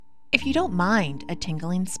if you don't mind a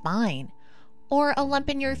tingling spine or a lump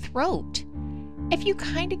in your throat, if you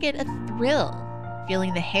kind of get a thrill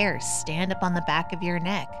feeling the hair stand up on the back of your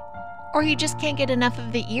neck, or you just can't get enough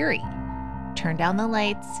of the eerie, turn down the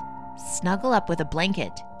lights, snuggle up with a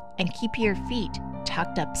blanket, and keep your feet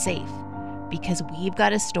tucked up safe, because we've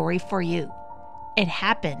got a story for you. It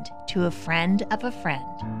happened to a friend of a friend.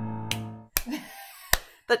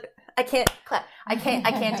 But I can't clap. I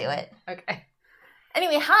can't do it. Okay.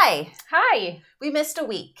 Anyway, hi. Hi. We missed a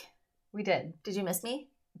week. We did. Did you miss me?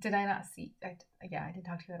 Did I not see? I didn't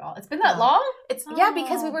talk to you at all. It's been that long? Yeah,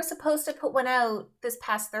 because we were supposed to put one out this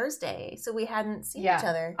past Thursday, so we hadn't seen each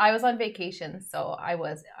other. I was on vacation, so I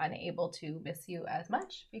was unable to miss you as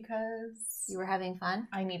much because you were having fun.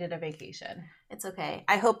 I needed a vacation. It's okay.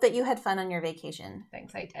 I hope that you had fun on your vacation.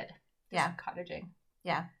 Thanks, I did. Yeah. Cottaging.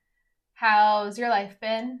 Yeah. How's your life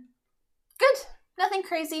been? Good. Nothing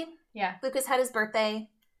crazy. Yeah. Lucas had his birthday,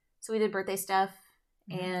 so we did birthday stuff,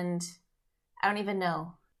 and I don't even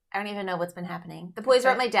know what's been happening. The boys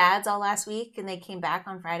were at my dad's all last week, and they came back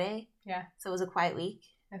on Friday. Yeah. So it was a quiet week.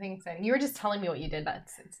 Nothing exciting. You were just telling me what you did.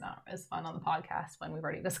 It's not as fun on the podcast when we've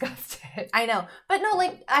already discussed it. I know. But no,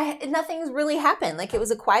 nothing's really happened. Like, it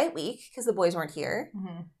was a quiet week because the boys weren't here.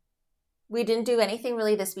 Mm-hmm. We didn't do anything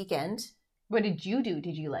really this weekend. What did you do?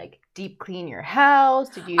 Did you deep clean your house?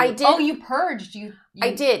 Did you? I did. Oh, you purged.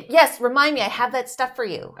 I did. Yes. Remind me. I have that stuff for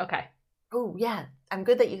you. Okay. Oh, yeah. I'm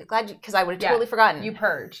good that because I would have totally forgotten. You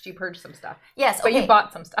purged some stuff. Yes. But you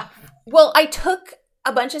bought some stuff. Well, I took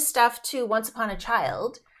a bunch of stuff to Once Upon a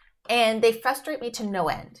Child, and they frustrate me to no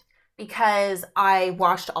end because I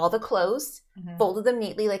washed all the clothes, folded them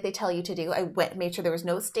neatly like they tell you to do. I made sure there was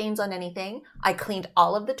no stains on anything. I cleaned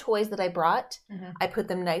all of the toys that I brought. I put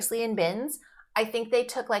them nicely in bins. I think they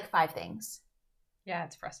took 5 things. Yeah,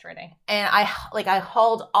 it's frustrating. And I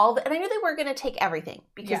hauled and I knew they weren't going to take everything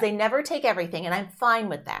because they never take everything, and I'm fine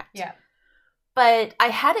with that. Yeah. But I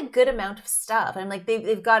had a good amount of stuff. I'm like,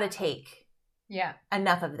 they've got to take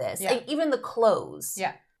enough of this. Yeah. Even the clothes.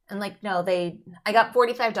 Yeah. And no, I got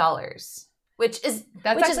 $45, which is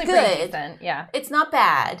actually good. Pretty decent. Yeah. It's not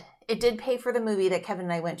bad. It did pay for the movie that Kevin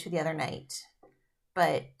and I went to the other night,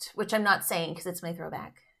 which I'm not saying because it's my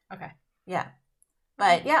throwback. Okay. Yeah.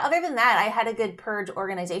 But yeah, other than that, I had a good purge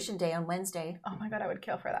organization day on Wednesday. Oh my God, I would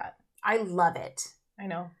kill for that. I love it. I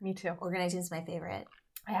know, me too. Organizing is my favorite.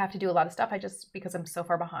 I have to do a lot of stuff. Because I'm so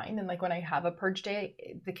far behind. And when I have a purge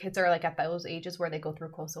day, the kids are at those ages where they go through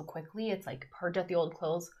clothes so quickly. It's purge out the old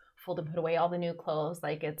clothes, fold and put away all the new clothes.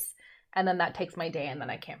 And then that takes my day, and then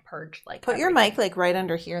I can't purge. Put your mic right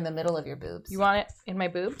under here in the middle of your boobs. You want it in my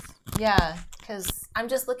boobs? Yeah, because I'm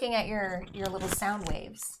just looking at your little sound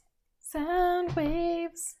waves. Sound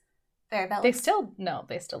waves. There, they still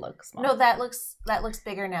look small. No, that looks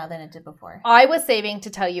bigger now than it did before. I was saving to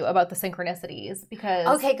tell you about the synchronicities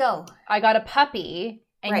because okay, go. I got a puppy,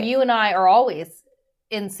 and you and I are always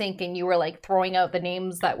in sync, and you were throwing out the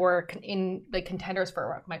names that were in contenders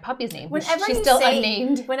for my puppy's name. She's still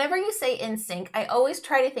unnamed. Whenever you say in sync, I always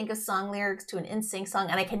try to think of song lyrics to an in sync song,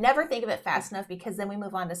 and I can never think of it fast enough because then we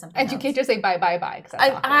move on to something else. And you can't just say bye bye bye.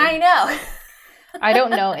 I know. I don't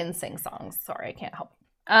know NSYNC songs. Sorry, I can't help.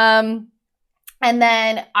 And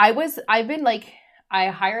then I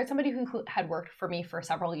hired somebody who had worked for me for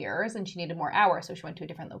several years, and she needed more hours, so she went to a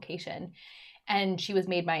different location. And she was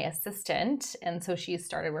made my assistant, and so she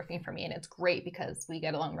started working for me, and it's great because we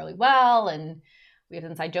get along really well, and we have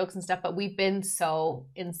inside jokes and stuff, but we've been so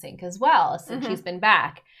in sync as well since she's been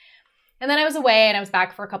back. And then I was away, and I was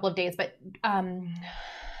back for a couple of days, but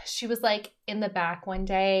she was in the back one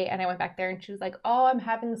day, and I went back there, and she was like, oh, I'm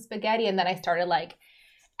having spaghetti. And then I started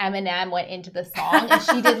Eminem went into the song, and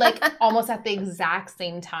she did almost at the exact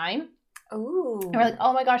same time. Ooh. And we're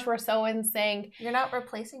oh my gosh, we're so in sync. You're not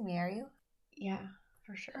replacing me, are you? Yeah,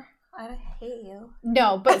 for sure. I hate you.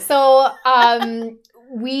 No, but so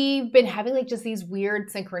we've been having just these weird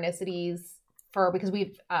synchronicities because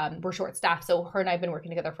we're short staffed. So her and I have been working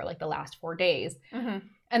together for the last 4 days. Mm-hmm.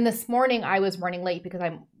 And this morning I was running late because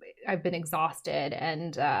I've been exhausted,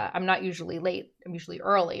 and I'm not usually late. I'm usually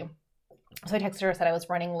early. So I texted her, said I was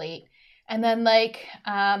running late. And then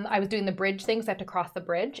I was doing the bridge thing, so I have to cross the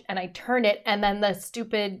bridge, and I turned it, and then the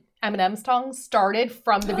stupid Eminem song started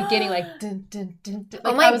from the beginning, dun, dun, dun, dun.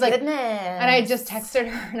 Oh my I was goodness. And I just texted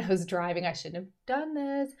her, and I was driving. I shouldn't have done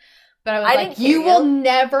this. But I was you will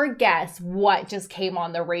never guess what just came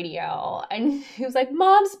on the radio. And he was like,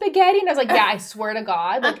 Mom, spaghetti. And I was like, yeah, I swear to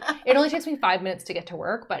God. It only takes me 5 minutes to get to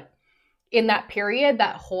work, but in that period,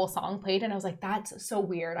 that whole song played, and I was like, that's so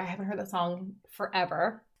weird. I haven't heard that song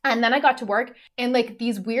forever. And then I got to work, and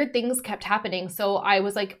these weird things kept happening. So I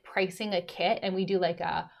was pricing a kit, and we do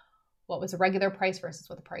a what was a regular price versus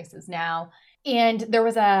what the price is now. And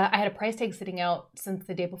I had a price tag sitting out since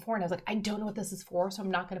the day before, and I was like, I don't know what this is for, so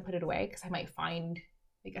I'm not going to put it away because I might find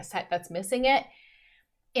like a set that's missing it.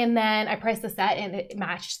 And then I priced the set, and it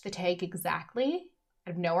matched the tag exactly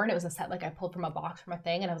out of nowhere. And it was a set like I pulled from a box from a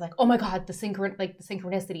thing, and I was like, oh my God, the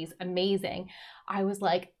synchronicity is amazing. I was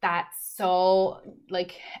like, that's so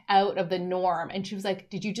like out of the norm. And she was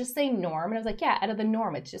like, did you just say norm? And I was like, yeah, out of the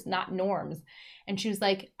norm. It's just not norms. And she was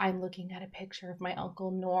like, I'm looking at a picture of my Uncle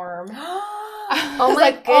Norm. Oh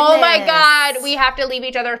my goodness. Oh my God, we have to leave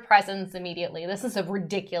each other presents immediately. This is a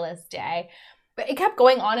ridiculous day. But it kept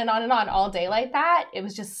going on and on and on all day like that. It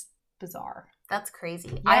was just bizarre. That's crazy.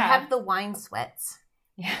 Yeah. I have the wine sweats.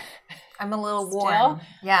 Yeah. I'm a little Still? warm.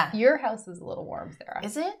 Yeah. Your house is a little warm, Sarah.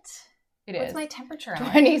 Is it? It What's is. my temperature?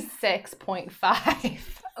 26.5.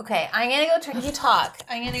 Okay, I'm going to go check. You talk.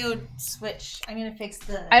 I'm going to go switch. I'm going to fix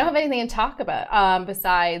the... I don't have anything to talk about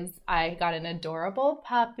besides I got an adorable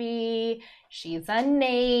puppy. She's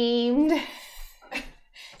unnamed.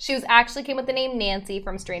 She actually came with the name Nancy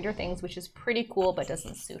from Stranger Things, which is pretty cool, but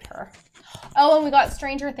doesn't suit her. Oh, and we got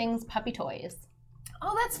Stranger Things puppy toys.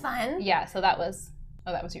 Oh, that's fun. Yeah, so that was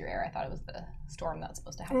your air. I thought it was the storm that's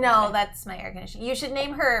supposed to happen. No, today. that's my air conditioning. You should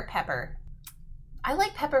name her Pepper. I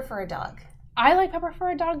like Pepper for a dog. I like Pepper for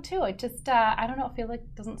a dog too. It just, I don't know, I feel like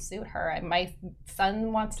it doesn't suit her. My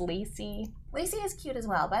son wants Lacey. Lacey is cute as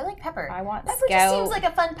well, but I like Pepper. I want Pepper Scout. just seems like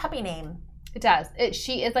a fun puppy name. It does.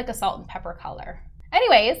 She is like a salt and pepper color.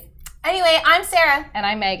 Anyways. Anyway, I'm Sarah. And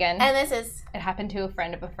I'm Megan. And this is... It happened to a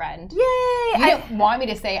friend of a friend. Yay! You didn't want me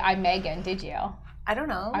to say I'm Megan, did you? I don't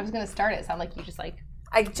know. I was going to start it. Sound like you just like...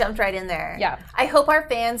 I jumped right in there. Yeah. I hope our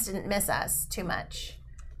fans didn't miss us too much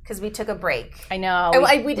because we took a break. I know.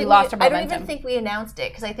 We lost our momentum. I don't even think we announced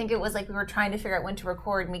it because I think it was like we were trying to figure out when to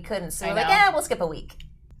record and we couldn't. So we're like, yeah, we'll skip a week.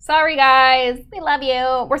 Sorry, guys. We love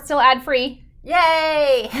you. We're still ad-free.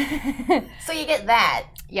 Yay! So you get that.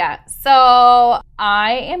 Yeah. So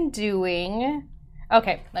I am doing...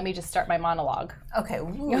 Okay, let me just start my monologue. Okay.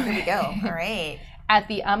 Ooh, here we go. All right. At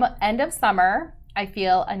the end of summer, I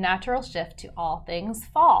feel a natural shift to all things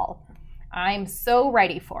fall. I'm so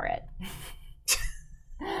ready for it.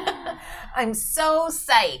 I'm so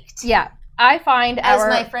psyched. Yeah. I find As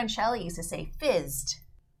my friend Shelley used to say, fizzed.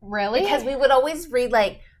 Really? Because we would always read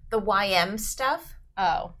like the YM stuff.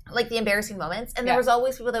 Oh. Like the embarrassing moments. And there was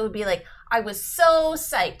always people that would be like, I was so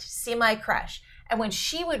psyched to see my crush. And when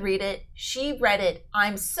she would read it, she read it,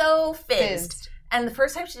 I'm so fizzed. And the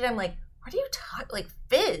first time she did, I'm like, what are you talking? Like,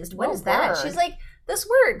 fizzed? What is that? She's like, this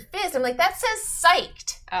word, fizzed. I'm like, that says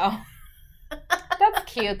psyched. Oh. That's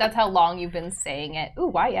cute. That's how long you've been saying it.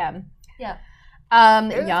 Ooh, YM. Yeah.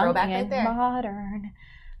 Young throwback and right there. modern.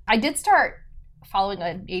 I did start following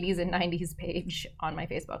an 80s and 90s page on my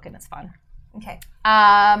Facebook, and it's fun. Okay.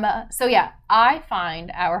 So yeah, I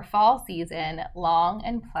find our fall season long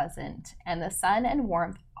and pleasant, and the sun and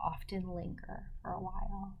warmth often linger for a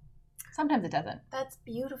while. Sometimes it doesn't. That's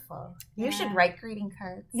beautiful. You should write greeting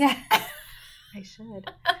cards. Yeah, I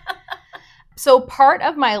should. So part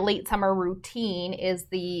of my late summer routine is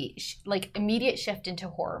the immediate shift into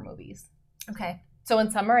horror movies. Okay. So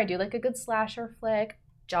in summer, I do like a good slasher flick,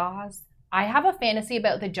 Jaws. I have a fantasy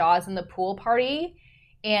about the Jaws and the pool party.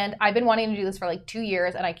 And I've been wanting to do this for like 2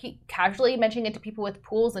 years, and I keep casually mentioning it to people with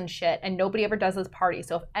pools and shit, and nobody ever does this party.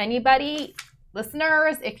 So if anybody,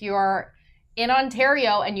 listeners, if you're in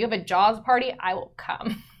Ontario and you have a Jaws party, I will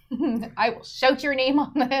come. I will shout your name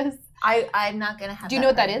on this. I'm not going to have Do you know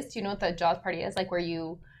what that is? Do you know what the Jaws party is? Like where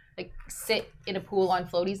you like sit in a pool on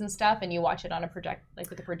floaties and stuff, and you watch it on a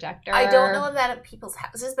with a projector. I don't know of that at people's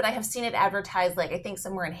houses, but I have seen it advertised. Like I think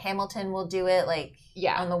somewhere in Hamilton will do it, like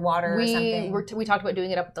on the water or something. We talked about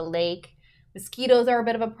doing it up at the lake. Mosquitoes are a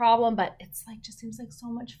bit of a problem, but it's like just seems like so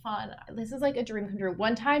much fun. This is like a dream come true.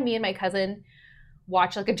 One time, me and my cousin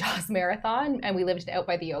watched like a Jaws marathon, and we lived out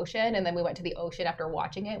by the ocean, and then we went to the ocean after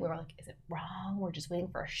watching it. We were like, "Is it wrong? We're just waiting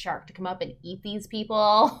for a shark to come up and eat these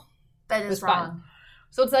people." That is wrong. Fun.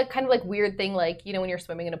 So it's like kind of like weird thing, like, you know, when you're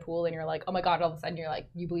swimming in a pool and you're like, oh my God, all of a sudden you're like,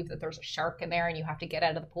 you believe that there's a shark in there and you have to get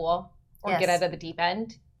out of the pool or get out of the deep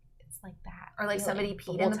end. It's like that. Or like somebody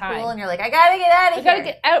peed in the pool and you're like, I gotta get out of here. I gotta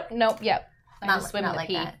get out. Nope. Yep. I just swim in the like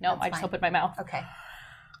pee. that. Nope. I just opened my mouth. Okay.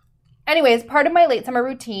 Anyways, part of my late summer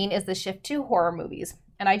routine is the shift to horror movies.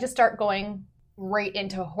 And I just start going right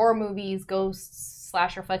into horror movies, ghosts,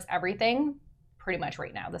 slasher flicks, everything pretty much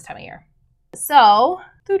right now, this time of year. So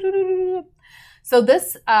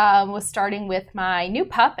this was starting with my new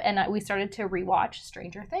pup, and we started to rewatch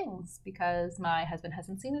Stranger Things because my husband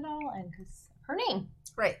hasn't seen it all and because her name.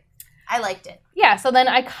 Right. I liked it. Yeah, so then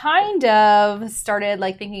I kind of started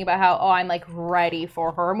like thinking about how, I'm like ready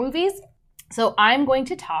for horror movies. So I'm going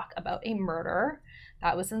to talk about a murder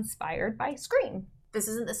that was inspired by Scream. This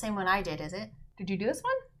isn't the same one I did, is it? Did you do this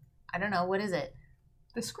one? I don't know. What is it?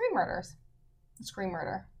 The Scream murders. The Scream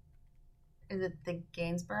murder. Is it the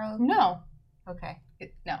Gainsborough? No. Okay.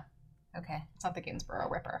 No. Okay. It's not the Gainsborough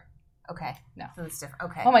Ripper. Okay. No. So it's different.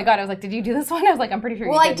 Okay. Oh my God. I was like, did you do this one? I was like, I'm pretty sure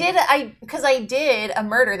well, you did. because I did a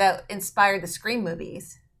murder that inspired the Scream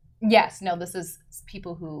movies. Yes. No, this is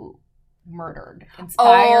people who murdered.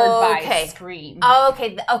 Inspired by Scream. Oh,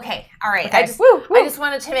 okay. Okay. All right. Okay. I just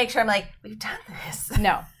wanted to make sure I'm like, we've done this.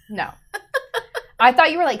 No. I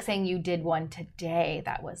thought you were like saying you did one today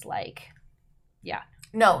that was like, yeah.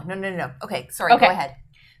 No. Okay. Sorry. Okay. Go ahead.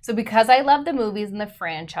 So because I love the movies and the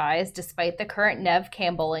franchise, despite the current Neve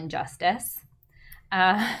Campbell injustice,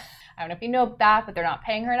 I don't know if you know that, but they're not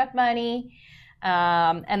paying her enough money.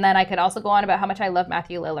 And then I could also go on about how much I love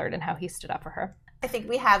Matthew Lillard and how he stood up for her. I think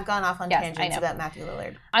we have gone off on tangents about Matthew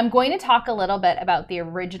Lillard. I'm going to talk a little bit about the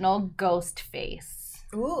original Ghostface.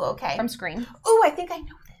 Ooh, okay. From Scream. Ooh, I think I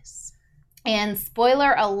know this. And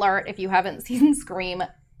spoiler alert, if you haven't seen Scream,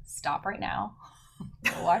 stop right now.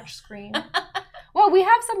 Go watch Scream. Well, we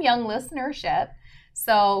have some young listenership,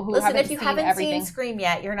 so who haven't if you seen haven't everything. seen Scream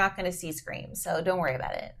yet, you're not going to see Scream, so don't worry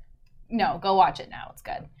about it. No, go watch it now. It's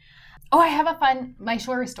good. Oh, I have my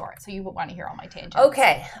story, so you want to hear all my tangents.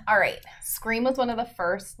 Okay, all right. Scream was one of the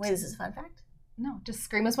first. Wait, is this a fun fact? No, just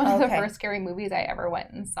Scream was one of the first scary movies I ever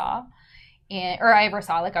went and saw, or I ever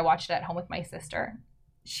saw. Like I watched it at home with my sister.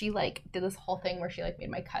 She like did this whole thing where she like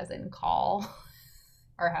made my cousin call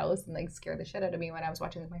our house and like scared the shit out of me when I was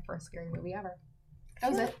watching my first scary movie ever. That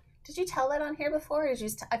was it. Did you tell that on here before? Or did you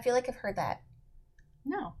I feel like I've heard that.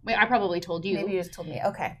 No. Wait, I probably told you. Maybe you just told me.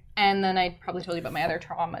 Okay. And then I probably told you about my other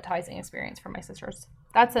traumatizing experience from my sisters.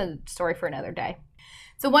 That's a story for another day.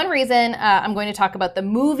 So one reason I'm going to talk about the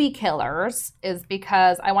movie killers is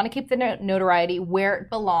because I want to keep the notoriety where it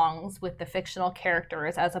belongs with the fictional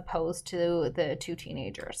characters as opposed to the two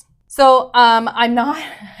teenagers. So I'm not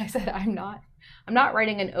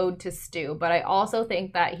writing an ode to Stu, but I also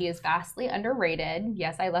think that he is vastly underrated.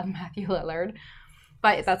 Yes, I love Matthew Lillard,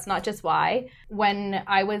 but that's not just why. When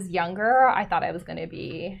I was younger, I thought I was going to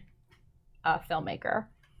be a filmmaker.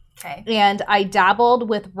 Okay. And I dabbled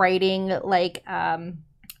with writing like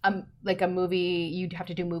a movie. You'd have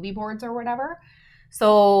to do movie boards or whatever.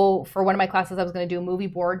 So for one of my classes, I was going to do a movie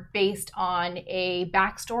board based on a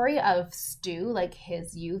backstory of Stu, like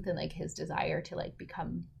his youth and like his desire to like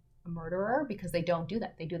become a murderer, because they don't do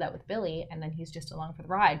that. They do that with Billy, and then he's just along for the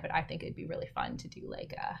ride. But I think it'd be really fun to do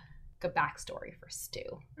like a backstory for Stu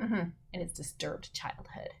and his disturbed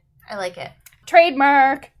childhood. I like it.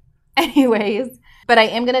 Trademark. Anyways, but I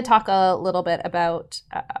am going to talk a little bit about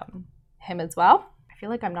him as well. I feel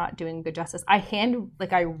like I'm not doing good justice.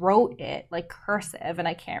 I wrote it like cursive, and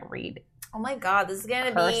I can't read. Oh my God, this is going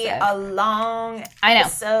to be a long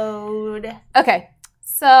episode. Okay.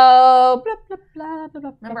 So, blah, blah, blah, blah,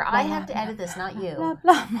 blah, remember, blah, I have to edit this, not you. Blah,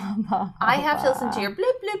 blah, blah, blah, I have to listen to your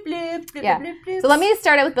bloop, bloop, bloop, bloop, yeah. bloop, bloop. So let me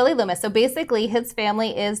start out with Billy Loomis. So basically, his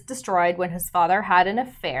family is destroyed when his father had an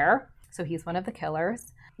affair. So he's one of the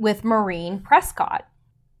killers with Maureen Prescott.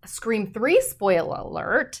 Scream 3, spoiler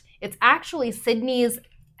alert, it's actually Sidney's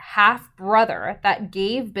half-brother that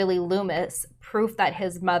gave Billy Loomis proof that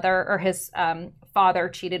his mother or his father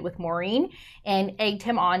cheated with Maureen and egged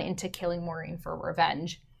him on into killing Maureen for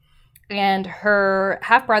revenge. And her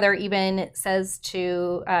half-brother even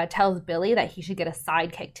tells Billy that he should get a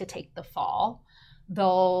sidekick to take the fall,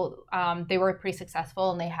 though they were pretty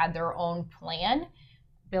successful and they had their own plan,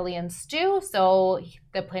 Billy and Stu. So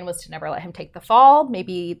the plan was to never let him take the fall.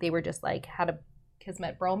 Maybe they were just like had a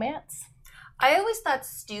kismet bromance. I always thought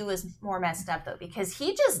Stu was more messed up, though, because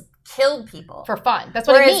he just killed people. For fun. That's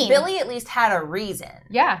what I mean. Whereas Billy at least had a reason.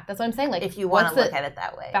 Yeah, that's what I'm saying. Like, if you want to look at it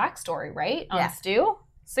that way. Backstory, right? On Stu?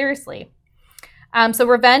 Seriously. So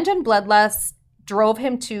revenge and bloodlust drove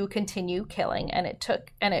him to continue killing, and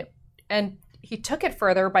he took it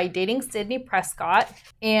further by dating Sidney Prescott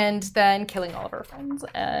and then killing all of her friends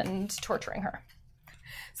and torturing her.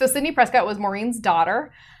 So Sidney Prescott was Maureen's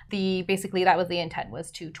daughter. Basically, that was the intent,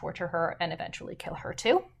 was to torture her and eventually kill her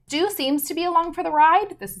too. Stu seems to be along for the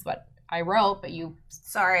ride. This is what I wrote, but you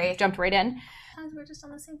jumped right in. Sometimes we're just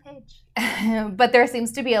on the same page. But there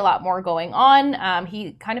seems to be a lot more going on.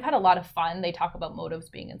 He kind of had a lot of fun. They talk about motives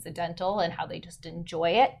being incidental and how they just enjoy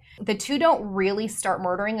it. The two don't really start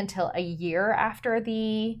murdering until a year after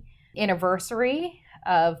the anniversary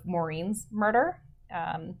of Maureen's murder.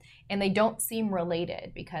 And they don't seem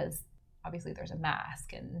related because obviously there's a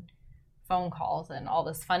mask and phone calls and all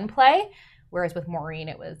this fun play. Whereas with Maureen,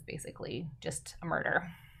 it was basically just a murder.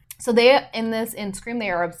 So in Scream,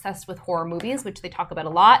 they are obsessed with horror movies, which they talk about a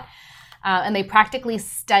lot. And they practically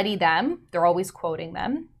study them. They're always quoting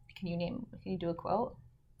them. Can you do a quote?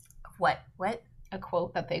 What? A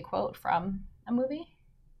quote that they quote from a movie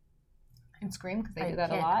in Scream, because they do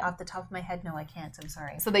that a lot. Off the top of my head, no, I can't. I'm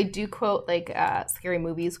sorry. So they do quote like scary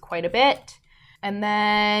movies quite a bit. And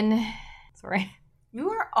then, sorry. You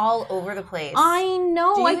are all over the place. I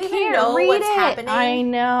know. I can't know read what's it. happening? I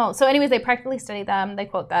know. So anyways, they practically study them. They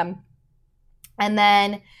quote them. And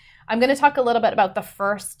then I'm going to talk a little bit about the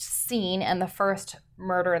first scene and the first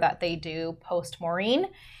murder that they do post Maureen.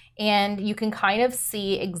 And you can kind of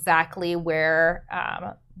see exactly where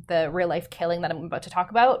the real life killing that I'm about to talk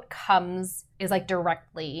about is like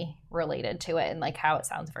directly related to it, and like how it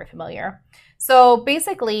sounds very familiar. So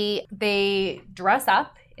basically they dress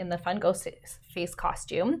up in the fun ghost face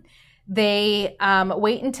costume. They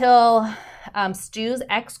wait until Stu's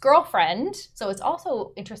ex-girlfriend. So it's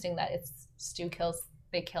also interesting that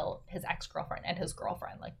they kill his ex-girlfriend and his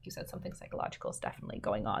girlfriend. Like you said, something psychological is definitely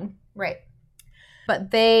going on. Right.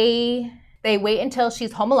 But they wait until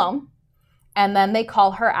she's home alone, and then they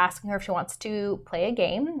call her asking her if she wants to play a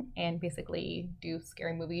game and basically do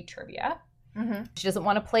scary movie trivia. Mm-hmm. She doesn't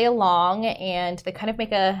want to play along, and they kind of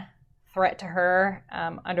make a threat to her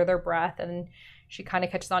under their breath, and she kind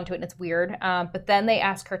of catches on to it, and it's weird. But then they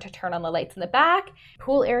ask her to turn on the lights in the back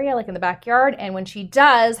pool area, like in the backyard, and when she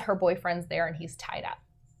does, her boyfriend's there and he's tied up.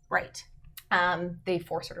 Right. They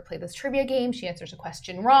force her to play this trivia game. She answers a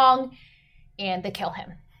question wrong, and they kill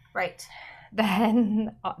him. Right.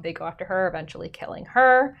 Then they go after her, eventually killing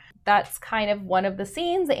her. That's kind of one of the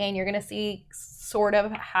scenes, and you're going to see sort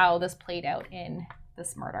of how this played out in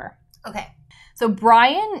this murder. Okay. So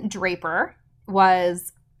Brian Draper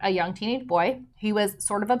was a young teenage boy. He was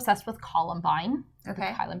sort of obsessed with Columbine,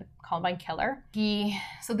 okay, the Columbine killer.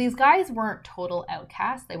 So these guys weren't total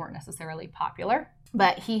outcasts. They weren't necessarily popular,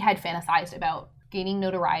 but he had fantasized about gaining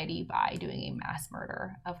notoriety by doing a mass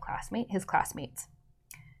murder of his classmates.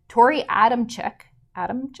 Tori Adamczyk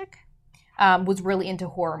was really into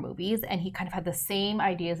horror movies, and he kind of had the same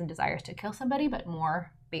ideas and desires to kill somebody, but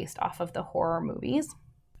more based off of the horror movies.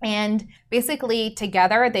 And basically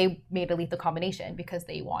together they made a lethal combination because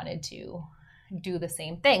they wanted to do the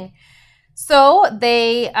same thing. So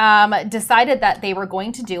they decided that they were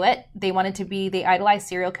going to do it. They idolized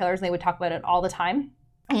serial killers, and they would talk about it all the time.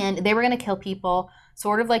 And they were going to kill people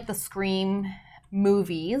sort of like the Scream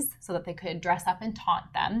movies so that they could dress up and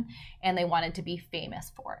taunt them, and they wanted to be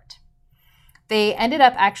famous for it. They ended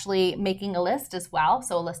up actually making a list as well,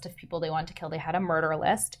 so a list of people they wanted to kill. They had a murder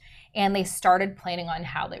list, and they started planning on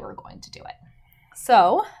how they were going to do it.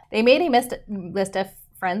 So they made a list of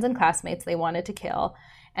friends and classmates they wanted to kill,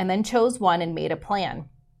 and then chose one and made a plan.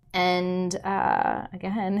 And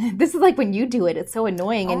again, this is like when you do it, it's so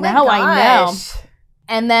annoying, and now I know.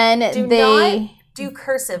 And then not do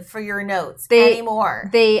cursive for your notes anymore.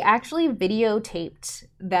 They actually videotaped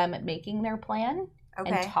them making their plan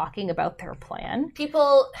and talking about their plan.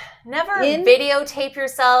 People never videotape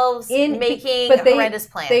yourselves making horrendous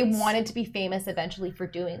plans. They wanted to be famous eventually for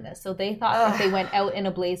doing this. So they thought if they went out in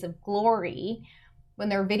a blaze of glory, when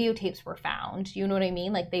their videotapes were found, you know what I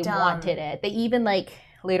mean? Like they wanted it. They even like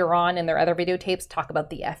later on in their other videotapes talk about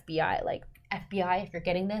the FBI. Like, FBI, if you're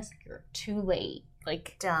getting this, you're too late.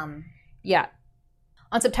 Like, dumb. Yeah.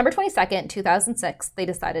 On September 22nd, 2006, they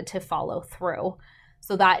decided to follow through.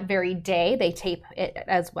 So that very day, they tape it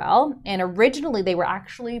as well. And originally, they were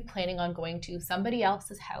actually planning on going to somebody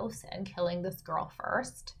else's house and killing this girl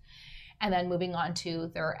first, and then moving on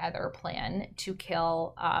to their other plan to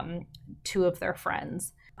kill 2 of their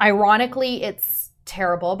friends. Ironically, it's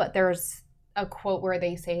terrible, but there's a quote where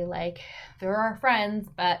they say, like, they're our friends,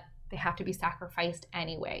 but they have to be sacrificed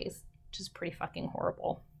anyways, which is pretty fucking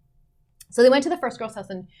horrible. So they went to the first girl's house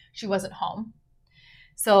and she wasn't home.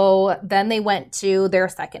 So then they went to their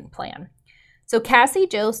second plan. So Cassie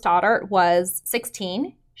Jo Stoddart was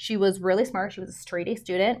 16. She was really smart. She was a straight A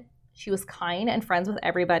student. She was kind and friends with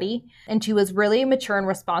everybody. And she was really mature and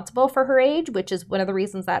responsible for her age, which is one of the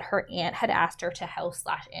reasons that her aunt had asked her to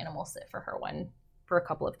house/animal sit for her for a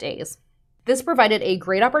couple of days. This provided a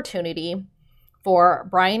great opportunity for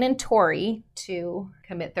Brian and Tori to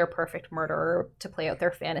commit their perfect murder, to play out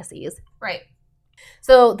their fantasies. Right.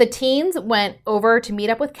 So the teens went over to meet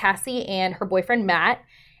up with Cassie and her boyfriend Matt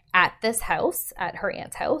at this house, at her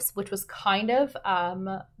aunt's house, which was kind of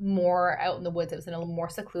more out in the woods. It was in a more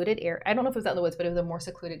secluded area. I don't know if it was out in the woods, but it was a more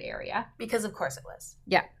secluded area. Because of course it was.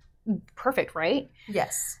 Yeah. Perfect, right?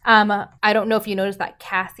 Yes. I don't know if you noticed that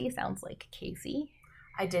Cassie sounds like Casey.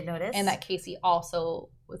 I did notice. And that Casey also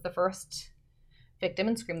was the first victim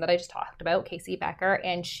in Scream that I just talked about, Casey Becker.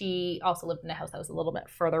 And she also lived in a house that was a little bit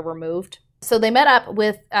further removed. So they met up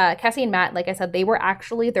with Cassie and Matt. Like I said, they were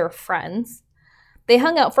actually their friends. They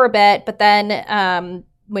hung out for a bit, but then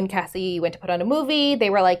when Cassie went to put on a movie, they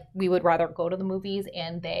were like, we would rather go to the movies,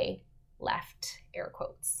 and they left, air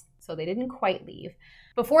quotes. So they didn't quite leave.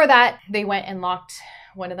 Before that, they went and locked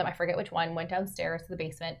one of them, I forget which one, went downstairs to the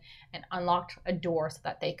basement and unlocked a door so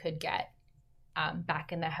that they could get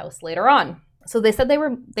back in the house later on. So they said they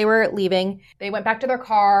were leaving. They went back to their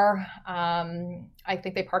car. I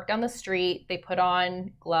think they parked down the street. They put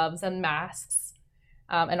on gloves and masks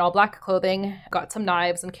and all black clothing, got some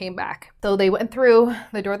knives, and came back. So they went through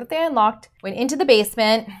the door that they unlocked, went into the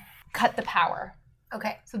basement, cut the power.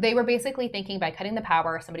 Okay. So they were basically thinking by cutting the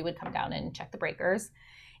power, somebody would come down and check the breakers,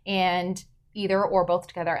 and either or both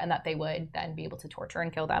together, and that they would then be able to torture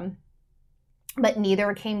and kill them. But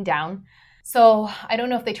neither came down. So I don't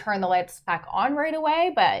know if they turned the lights back on right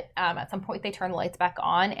away, but at some point they turned the lights back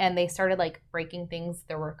on, and they started like breaking things.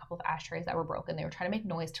 There were a couple of ashtrays that were broken. They were trying to make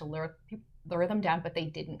noise to lure them down, but they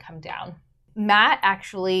didn't come down. Matt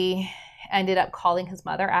actually ended up calling his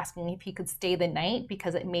mother, asking if he could stay the night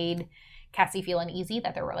because it made Cassie feel uneasy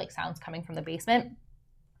that there were like sounds coming from the basement.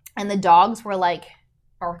 And the dogs were like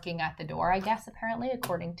barking at the door, I guess, apparently,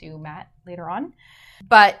 according to Matt later on.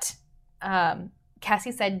 But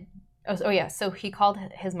Cassie said, so he called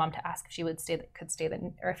his mom to ask if she if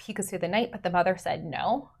he could stay the night, but the mother said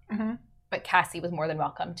no. Mm-hmm. But Cassie was more than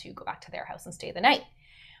welcome to go back to their house and stay the night.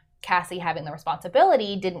 Cassie, having the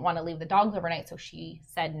responsibility, didn't want to leave the dogs overnight, so she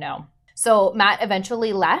said no. So Matt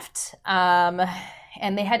eventually left, and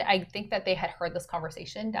I think that they had heard this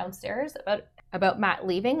conversation downstairs about Matt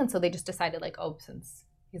leaving, and so they just decided like, oh, since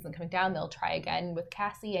he isn't coming down, they'll try again with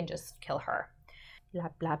Cassie and just kill her. Blah,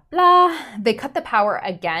 blah, blah. They cut the power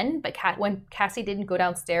again, but when Cassie didn't go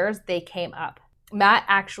downstairs, they came up. Matt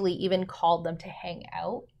actually even called them to hang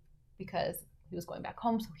out because he was going back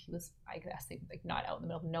home, so he was, I guess, like not out in the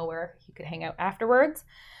middle of nowhere. He could hang out afterwards.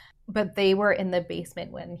 But they were in the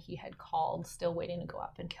basement when he had called, still waiting to go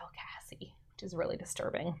up and kill Cassie, which is really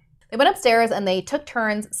disturbing. They went upstairs and they took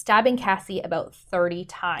turns stabbing Cassie about 30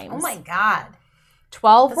 times. Oh my God.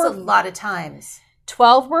 12 That's a lot of times.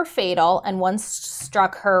 12 were fatal, and one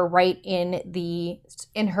struck her right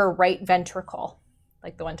in her right ventricle,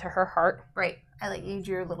 like the one to her heart. Right. I like you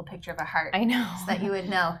drew a little picture of a heart. I know. So that you would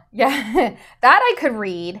know. Yeah. That I could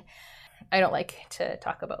read. I don't like to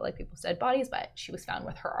talk about like people's dead bodies, but she was found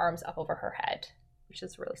with her arms up over her head, which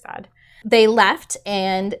is really sad. They left,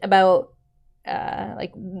 and about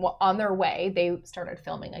on their way, they started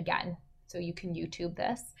filming again. So you can YouTube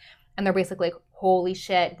this. And they're basically like, holy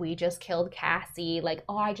shit, we just killed Cassie. Like,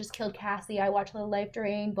 oh, I just killed Cassie. I watched the life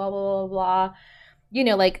drain, blah, blah, blah, blah. You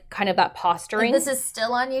know, like kind of that posturing. And this is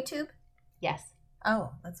still on YouTube? Yes.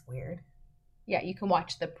 Oh, that's weird. Yeah, you can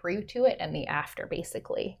watch the pre to it and the after,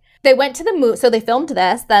 basically. They went to the movie. So they filmed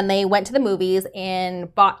this. Then they went to the movies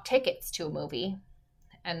and bought tickets to a movie.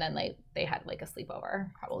 And then they had like a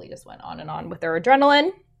sleepover. Probably just went on and on with their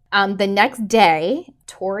adrenaline. The next day,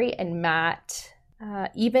 Tori and Matt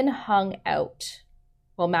even hung out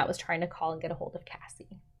while Matt was trying to call and get a hold of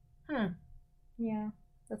Cassie. Yeah,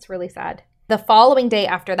 that's really sad. The following day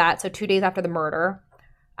after that, so 2 days after the murder,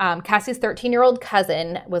 Cassie's 13-year-old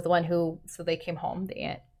cousin was the one so they came home,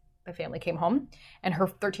 the family came home, and her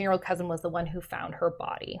 13-year-old cousin was the one who found her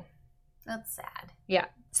body. That's sad. Yeah.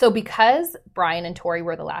 So because Brian and Tori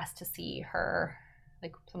were the last to see her,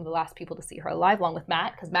 like some of the last people to see her alive, along with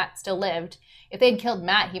Matt, because Matt still lived. If they had killed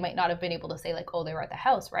Matt, he might not have been able to say like, oh, they were at the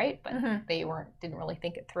house, right? But they didn't really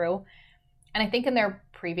think it through. And I think in their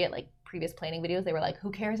previous planning videos, they were like, who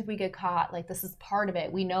cares if we get caught? Like, this is part of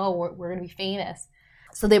it. We know we're going to be famous.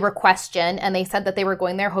 So they were questioned, and they said that they were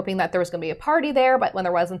going there hoping that there was going to be a party there, but when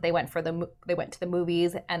there wasn't, they went to the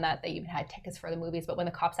movies, and that they even had tickets for the movies. But when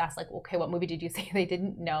the cops asked, like, okay, what movie did you see? They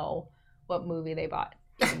didn't know what movie they bought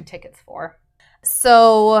tickets for.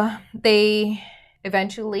 So they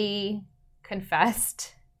eventually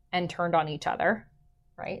confessed and turned on each other,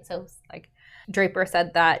 right? So like Draper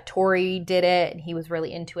said that Tori did it and he was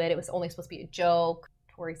really into it. It was only supposed to be a joke.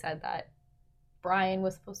 Tori said that Brian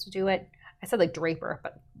was supposed to do it. I said like Draper,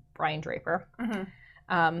 but Brian Draper.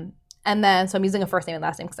 And then, so I'm using a first name and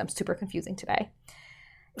last name because I'm super confusing today.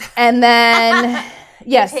 And then,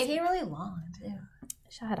 yes. It's taking really long, too.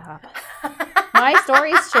 Shut up. My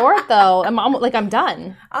story's short, though. I'm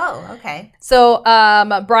done. Oh, okay. So,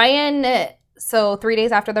 So 3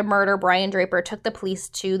 days after the murder, Brian Draper took the police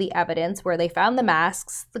to the evidence where they found the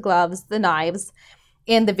masks, the gloves, the knives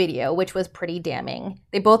in the video, which was pretty damning.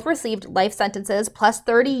 They both received life sentences plus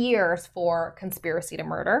 30 years for conspiracy to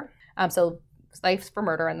murder. So life for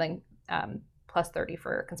murder and then plus 30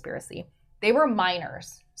 for conspiracy. They were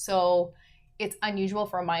minors, so it's unusual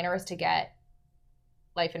for minors to get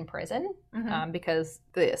life in prison because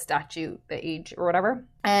the statute, the age or whatever.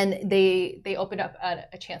 And they opened up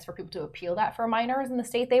a chance for people to appeal that for minors in the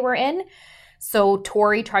state they were in. So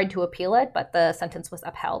Tori tried to appeal it, but the sentence was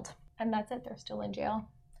upheld. And that's it. They're still in jail.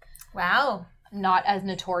 Wow. Not as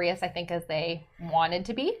notorious, I think, as they wanted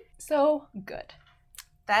to be. So good.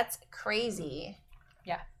 That's crazy.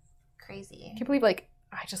 Yeah. Crazy. I can't believe, I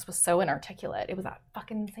just was so inarticulate. It was that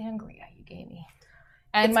fucking sangria you gave me.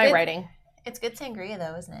 And It's my good. writing. It's good sangria,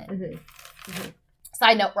 though, isn't it? Mm-hmm.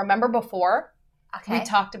 Side note, remember before Okay. we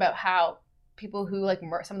talked about how people who,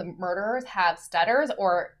 some of the murderers have stutters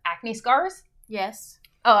or acne scars? Yes.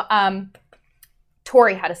 Oh,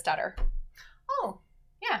 Tori had a stutter. Oh.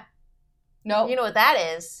 Yeah. No. You know what that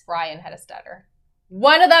is? Brian had a stutter.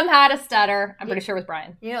 One of them had a stutter. I'm pretty sure it was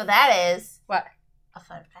Brian. You know what that is? What? A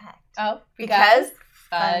fun fact. Oh, Because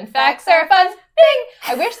fun facts are fun. Bing!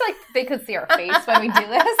 I wish they could see our face when we do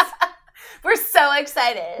this. we're so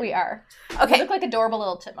excited. We are. We Okay. look like adorable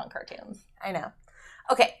little chipmunk cartoons. I know.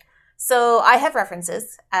 Okay. So I have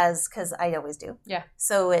references because I always do. Yeah.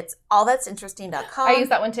 So it's allthat'sinteresting.com. I use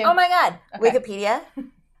that one too. Oh my God. Okay. Wikipedia,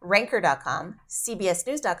 Ranker.com,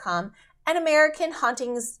 CBSNews.com, and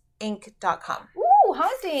AmericanHauntingsInc.com. Ooh,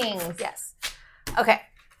 hauntings. Yes. Okay.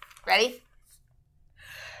 Ready?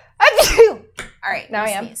 All right. Now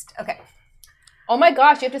you I am. sneezed. Okay. Oh my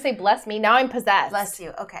gosh, you have to say bless me. Now I'm possessed. Bless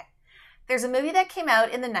you. Okay. There's a movie that came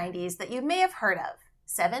out in the 90s that you may have heard of.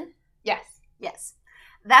 Seven? Yes. Yes.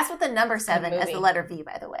 That's what the number 7 as movie. the letter V,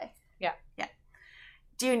 by the way. Yeah. Yeah.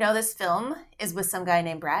 Do you know this film is with some guy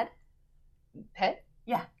named Brad? Pitt?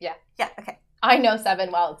 Yeah. Yeah. Yeah. Okay. I know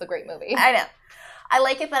Seven well. It's a great movie. I know. I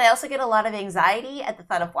like it, but I also get a lot of anxiety at the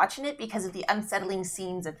thought of watching it because of the unsettling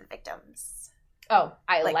scenes of the victims. Oh,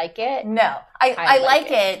 I like it. No. I like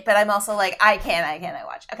like it, but I'm also like, I can't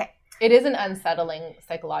watch. Okay. It is an unsettling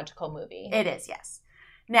psychological movie. It is, yes.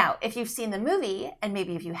 Now, if you've seen the movie, and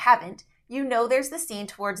maybe if you haven't, you know there's the scene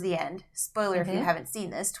towards the end. Spoiler if you haven't seen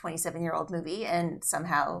this 27-year-old movie and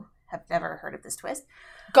somehow have never heard of this twist.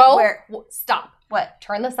 Go. Where- Stop. What?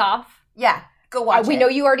 Turn this off. Yeah, go watch it. We know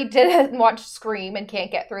you already did watch Scream and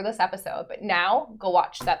can't get through this episode, but now go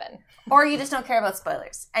watch Seven. Or you just don't care about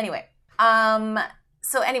spoilers. Anyway,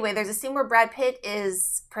 there's a scene where Brad Pitt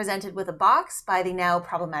is presented with a box by the now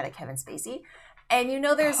problematic Kevin Spacey. And you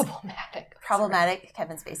know there's problematic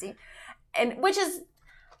Kevin Spacey. And which is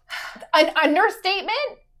an understatement.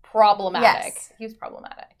 Problematic. Yes. He was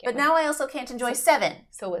problematic. But now I also can't enjoy Seven.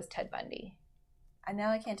 So was Ted Bundy. And now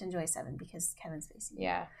I can't enjoy Seven because Kevin Spacey.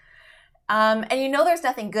 Yeah. And you know there's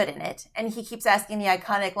nothing good in it. And he keeps asking the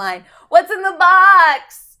iconic line, "What's in the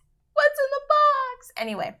box? What's in the box?"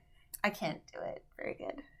 Anyway, I can't do it very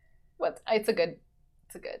good. It's a good.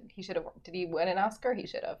 He should have. Did he win an Oscar? He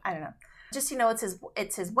should have. I don't know. Just,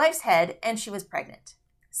 it's his wife's head and she was pregnant.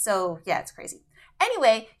 So yeah, it's crazy.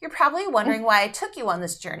 Anyway, you're probably wondering why I took you on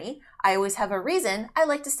this journey. I always have a reason. I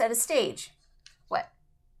like to set a stage. What?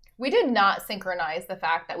 We did not synchronize the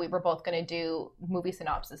fact that we were both going to do movie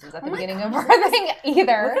synopsises at the beginning God. of our thing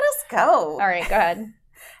either. Look at us go. All right, go ahead.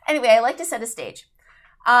 Anyway, I like to set a stage.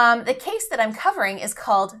 The case that I'm covering is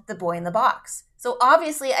called The Boy in the Box. So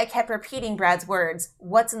obviously I kept repeating Brad's words,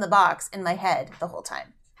 "What's in the box?" in my head the whole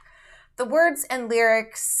time. The words and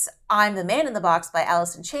lyrics, "I'm the Man in the Box" by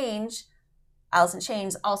Alice in Chains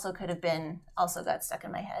also got stuck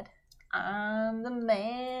in my head. I'm the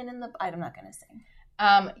man in the... I'm not going to sing.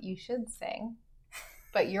 You should sing.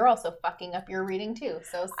 But you're also fucking up your reading too.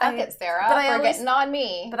 So suck it, Sarah, for getting on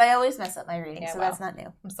me. But I always mess up my reading, Yeah, so well. that's not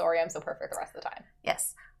new. I'm sorry, I'm so perfect the rest of the time.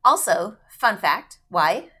 Yes. Also, fun fact.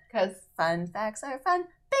 Why? Because Fun facts are fun.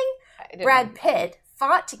 Bing! Brad Pitt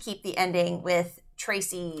fought to keep the ending with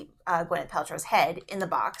Tracy, Gwyneth Paltrow's head in the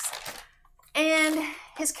box, and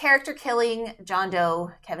his character killing John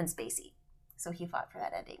Doe, Kevin Spacey. So he fought for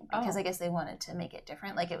that ending because I guess they wanted to make it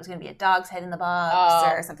different. Like it was going to be a dog's head in the box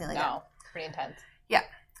or something like that. No, pretty intense. Yeah.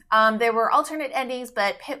 There were alternate endings,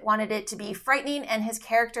 but Pitt wanted it to be frightening, and his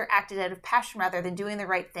character acted out of passion rather than doing the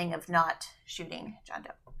right thing of not shooting John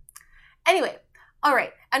Doe. Anyway, all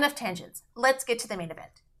right, enough tangents. Let's get to the main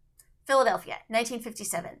event. Philadelphia,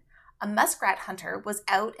 1957. A muskrat hunter was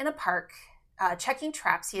out in a park checking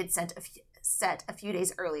traps he had set a few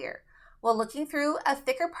days earlier. While looking through a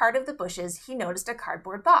thicker part of the bushes, he noticed a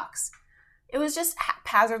cardboard box. It was just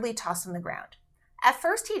haphazardly tossed on the ground. At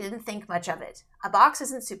first, he didn't think much of it. A box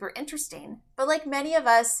isn't super interesting, but like many of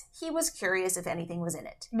us, he was curious if anything was in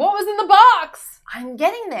it. What was in the box? I'm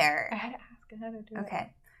getting there. I had to ask how to do it.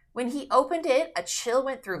 Okay. When he opened it, a chill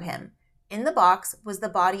went through him. In the box was the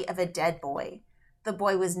body of a dead boy. The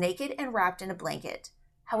boy was naked and wrapped in a blanket.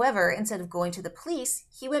 However, instead of going to the police,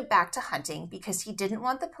 he went back to hunting because he didn't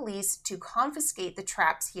want the police to confiscate the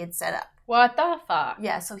traps he had set up. What the fuck?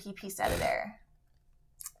 Yeah, so he pieced out of there.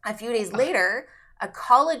 A few days later, a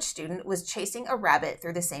college student was chasing a rabbit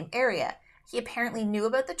through the same area. He apparently knew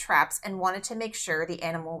about the traps and wanted to make sure the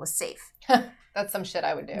animal was safe. That's some shit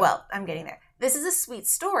I would do. Well, I'm getting there. This is a sweet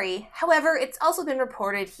story. However, it's also been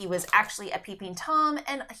reported he was actually a peeping Tom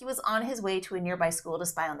and he was on his way to a nearby school to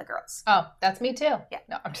spy on the girls. Oh, that's me too. Yeah.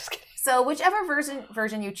 No, I'm just kidding. So whichever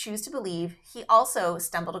version you choose to believe, he also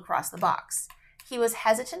stumbled across the box. He was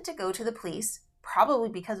hesitant to go to the police, probably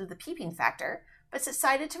because of the peeping factor, but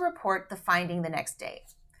decided to report the finding the next day.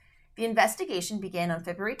 The investigation began on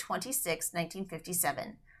February 26,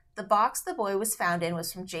 1957. The box the boy was found in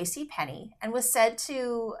was from J.C. Penney and was said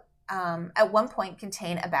to, at one point,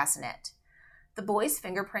 contain a bassinet. The boy's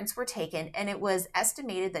fingerprints were taken, and it was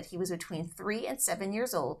estimated that he was between 3 and 7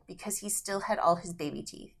 years old because he still had all his baby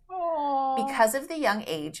teeth. Aww. Because of the young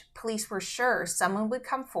age, police were sure someone would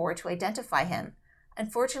come forward to identify him.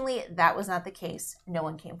 Unfortunately, that was not the case. No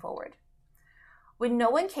one came forward. When no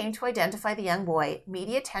one came to identify the young boy,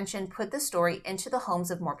 media attention put the story into the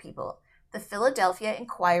homes of more people. The Philadelphia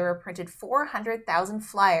Inquirer printed 400,000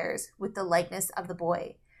 flyers with the likeness of the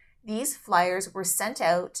boy. These flyers were sent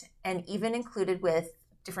out and even included with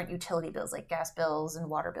different utility bills like gas bills and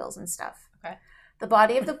water bills and stuff. Okay. The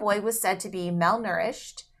body of the boy was said to be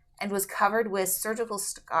malnourished and was covered with surgical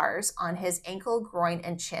scars on his ankle, groin,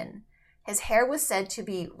 and chin. His hair was said to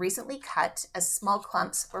be recently cut as small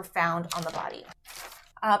clumps were found on the body.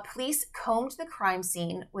 Police combed the crime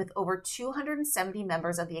scene with over 270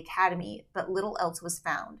 members of the academy, but little else was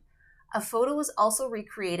found. A photo was also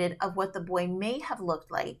recreated of what the boy may have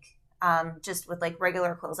looked like, just with like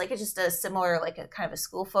regular clothes. Like it's just a similar, like a kind of a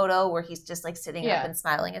school photo where he's just like sitting up and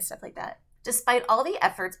smiling and stuff like that. Despite all the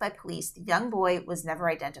efforts by police, the young boy was never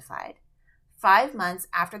identified. 5 months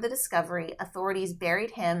after the discovery, authorities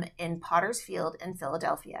buried him in Potter's Field in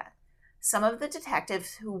Philadelphia. Some of the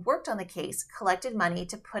detectives who worked on the case collected money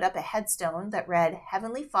to put up a headstone that read,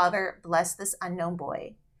 "Heavenly Father, bless this unknown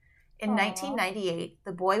boy." In 1998,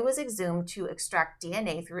 the boy was exhumed to extract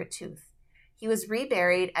DNA through a tooth. He was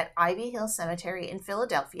reburied at Ivy Hill Cemetery in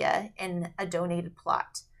Philadelphia in a donated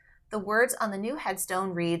plot. The words on the new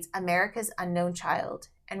headstone reads, "America's Unknown Child,"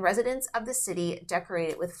 and residents of the city decorate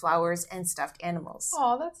it with flowers and stuffed animals.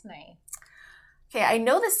 Oh, that's nice. Okay, I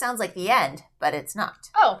know this sounds like the end, but it's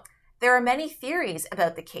not. Oh. There are many theories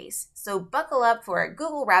about the case, so buckle up for a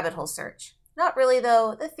Google rabbit hole search. Not really,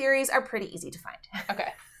 though. The theories are pretty easy to find.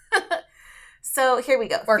 Okay. So here we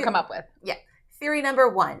go. Or come up with. Yeah. Theory number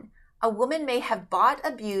 1. A woman may have bought,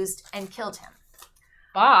 abused, and killed him.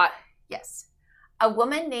 Bought? Yes. A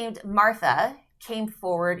woman named Martha came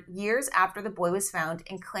forward years after the boy was found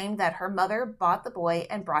and claimed that her mother bought the boy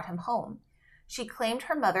and brought him home. She claimed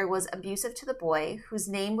her mother was abusive to the boy, whose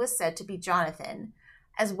name was said to be Jonathan,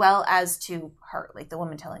 as well as to her, like the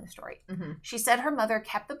woman telling the story. Mm-hmm. She said her mother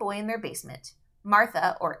kept the boy in their basement.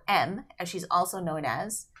 Martha, or M, as she's also known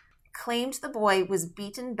as, claimed the boy was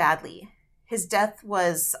beaten badly. His death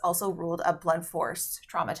was also ruled a blunt force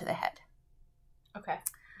trauma to the head. Okay.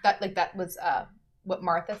 That was what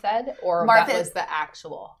Martha said, or Martha, that was the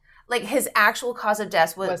actual? Like his actual cause of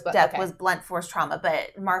death was okay. blunt force trauma,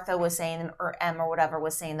 but Martha was saying, or M or whatever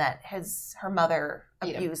was saying that her mother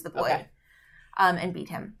abused the boy and beat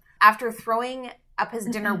him. After throwing up his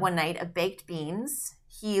dinner one night of baked beans,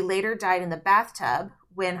 he later died in the bathtub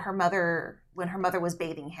when her mother was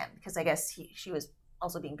bathing him, because I guess she was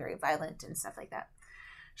also being very violent and stuff like that.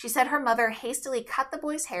 She said her mother hastily cut the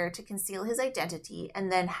boy's hair to conceal his identity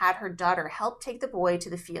and then had her daughter help take the boy to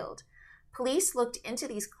the field. Police looked into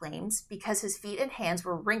these claims because his feet and hands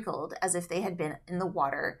were wrinkled as if they had been in the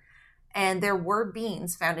water, and there were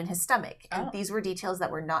beans found in his stomach. And these were details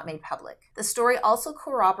that were not made public. The story also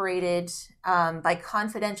corroborated by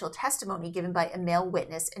confidential testimony given by a male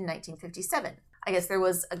witness in 1957. I guess there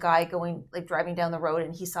was a guy driving down the road,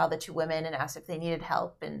 and he saw the two women and asked if they needed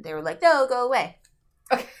help, and they were like, "No, go away."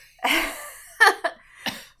 Okay.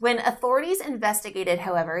 When authorities investigated,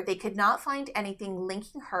 however, they could not find anything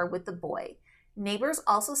linking her with the boy. Neighbors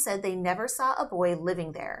also said they never saw a boy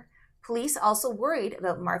living there. Police also worried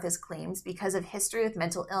about Martha's claims because of history of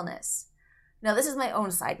mental illness. Now, this is my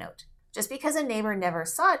own side note. Just because a neighbor never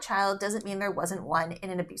saw a child doesn't mean there wasn't one in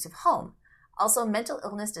an abusive home. Also, mental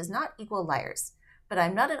illness does not equal liars. but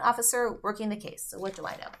I'm not an officer working the case, so what do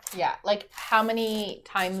I know? Yeah, like how many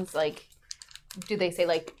times like do they say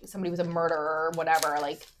like somebody was a murderer or whatever?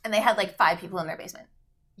 Like, And they had like 5 people in their basement.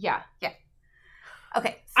 yeah.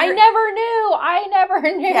 Okay. I never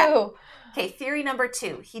knew. Yeah. Okay, theory number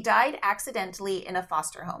 2. He died accidentally in a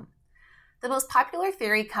foster home. The most popular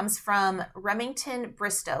theory comes from Remington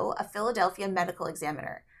Bristow, a Philadelphia medical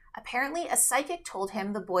examiner. Apparently, a psychic told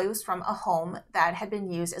him the boy was from a home that had been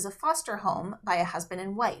used as a foster home by a husband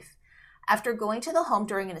and wife. After going to the home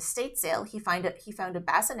during an estate sale, he found a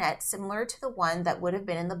bassinet similar to the one that would have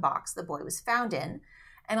been in the box the boy was found in,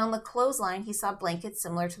 and on the clothesline he saw blankets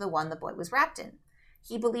similar to the one the boy was wrapped in.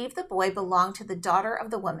 He believed the boy belonged to the daughter of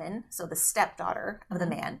the woman, so the stepdaughter of the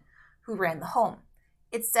man, who ran the home.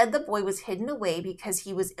 It said the boy was hidden away because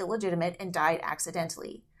he was illegitimate and died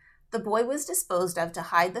accidentally. The boy was disposed of to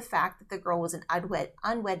hide the fact that the girl was an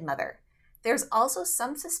unwed mother. There's also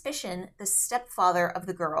some suspicion the stepfather of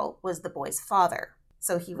the girl was the boy's father.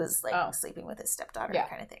 So he was sleeping with his stepdaughter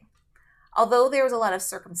kind of thing. Although there was a lot of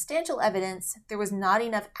circumstantial evidence, there was not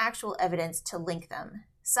enough actual evidence to link them.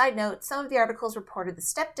 Side note, some of the articles reported the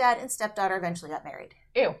stepdad and stepdaughter eventually got married.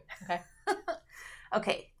 Ew. Okay.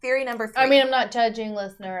 Okay, theory number 3. I mean, I'm not judging,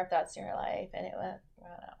 listener, if that's your life. Anyway, I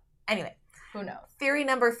don't know. Anyway. Who knows? Theory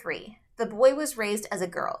number 3. The boy was raised as a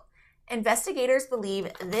girl. Investigators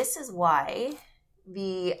believe this is why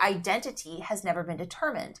the identity has never been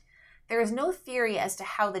determined. There is no theory as to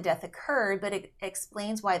how the death occurred, but it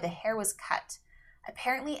explains why the hair was cut.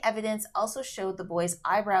 Apparently, evidence also showed the boy's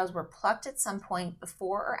eyebrows were plucked at some point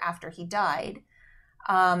before or after he died.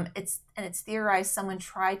 It's theorized someone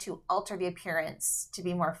tried to alter the appearance to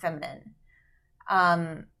be more feminine.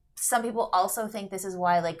 Some people also think this is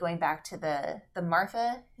why, like going back to the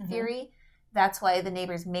Martha theory, that's why the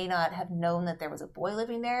neighbors may not have known that there was a boy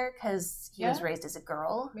living there because he was raised as a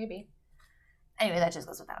girl. Maybe. Anyway, that just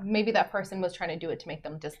goes without. Maybe that person was trying to do it to make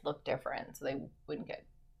them just look different so they wouldn't get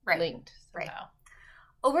linked somehow. Right.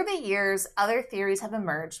 Over the years, other theories have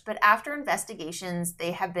emerged, but after investigations,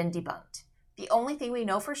 they have been debunked. The only thing we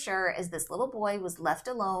know for sure is this little boy was left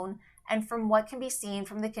alone, and from what can be seen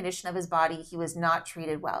from the condition of his body, he was not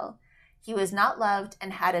treated well. He was not loved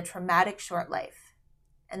and had a traumatic short life.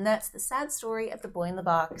 And that's the sad story of the boy in the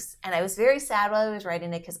box. And I was very sad while I was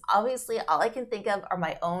writing it because obviously all I can think of are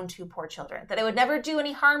my own 2 poor children that I would never do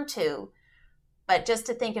any harm to, but just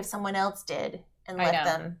to think if someone else did and left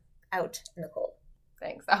them out in the cold.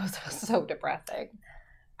 Thanks. That was so depressing.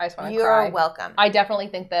 I just want to cry. You're welcome. I definitely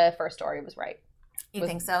think the first story was right. You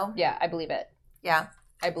think so? Yeah, I believe it. Yeah.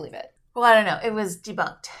 I believe it. Well, I don't know. It was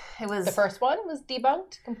debunked. It was the first one was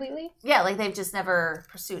debunked completely? Yeah, like they've just never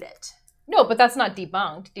pursued it. No, but that's not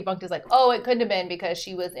debunked. Debunked is like, oh, it couldn't have been because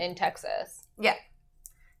she was in Texas. Yeah.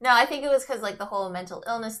 No, I think it was because like the whole mental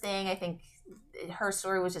illness thing. I think her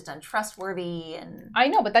story was just untrustworthy, and I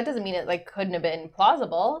know, but that doesn't mean it like couldn't have been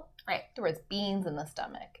plausible. Right. There was beans in the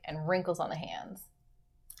stomach and wrinkles on the hands.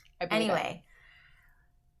 Anyway,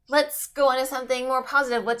 let's go on to something more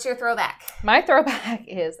positive. What's your throwback? My throwback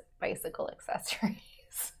is bicycle accessories.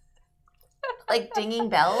 Like dinging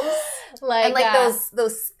bells? Like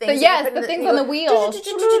those things. Yes, the things on the wheels.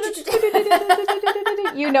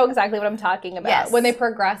 You know exactly what I'm talking about. Yes. When they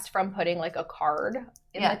progressed from putting like a card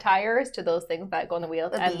in the tires to those things that go on the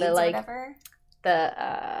wheels. The and beads the like or whatever.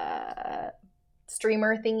 The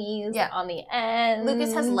streamer thingies on the end.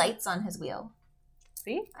 Lucas has lights on his wheel.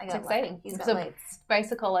 See? It's exciting. He's got So lights.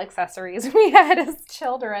 bicycle accessories we had as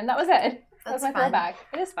children. That was it. That was my fun. throwback.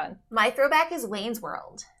 It is fun. My throwback is Wayne's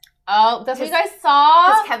World. Oh, that's what you guys saw?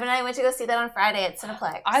 Because Kevin and I went to go see that on Friday at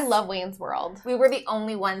Cineplex. I love Wayne's World. We were the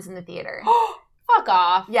only ones in the theater. Fuck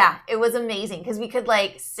off. Yeah, it was amazing because we could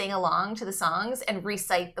like sing along to the songs and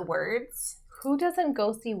recite the words. Who doesn't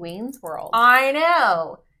go see Wayne's World? I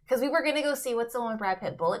know. Because we were going to go see, what's the one with Brad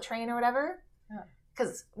Pitt, Bullet Train or whatever?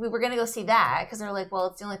 Because we were going to go see that because they're like, well,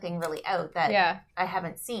 it's the only thing really out that I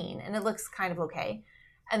haven't seen. And it looks kind of okay.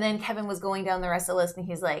 And then Kevin was going down the rest of the list and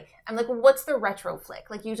he's like, I'm like, well, what's the retro flick?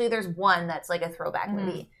 Like usually there's one that's like a throwback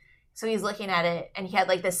movie. So he's looking at it and he had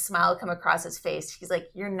like this smile come across his face. He's like,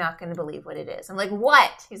 you're not going to believe what it is. I'm like,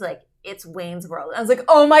 what? He's like, it's Wayne's World. I was like,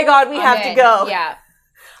 oh my God, we have to go. Yeah.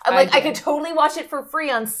 I'm like, I could totally watch it for free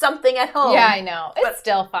on something at home. Yeah, I know. It's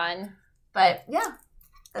still fun. But yeah.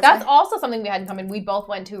 That's also something we had in common. We both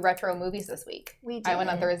went to retro movies this week. We did. I went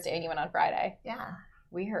on Thursday and you went on Friday. Yeah.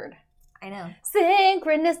 Weird. I know.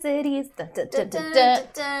 Synchronicities. Da, da, da, da, da.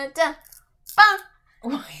 Da, da.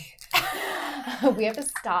 We have to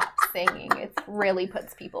stop singing. It really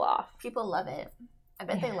puts people off. People love it. I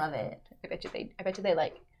bet they love it. I bet you they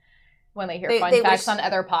like. When they hear They fun facts wish- on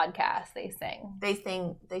other podcasts, they sing.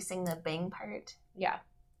 They sing the bang part. Yeah.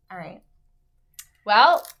 All right.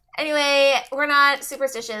 Well, anyway, we're not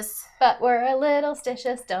superstitious. but we're a little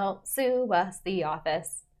stitious. Don't sue us, The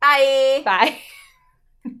Office. Bye. Bye.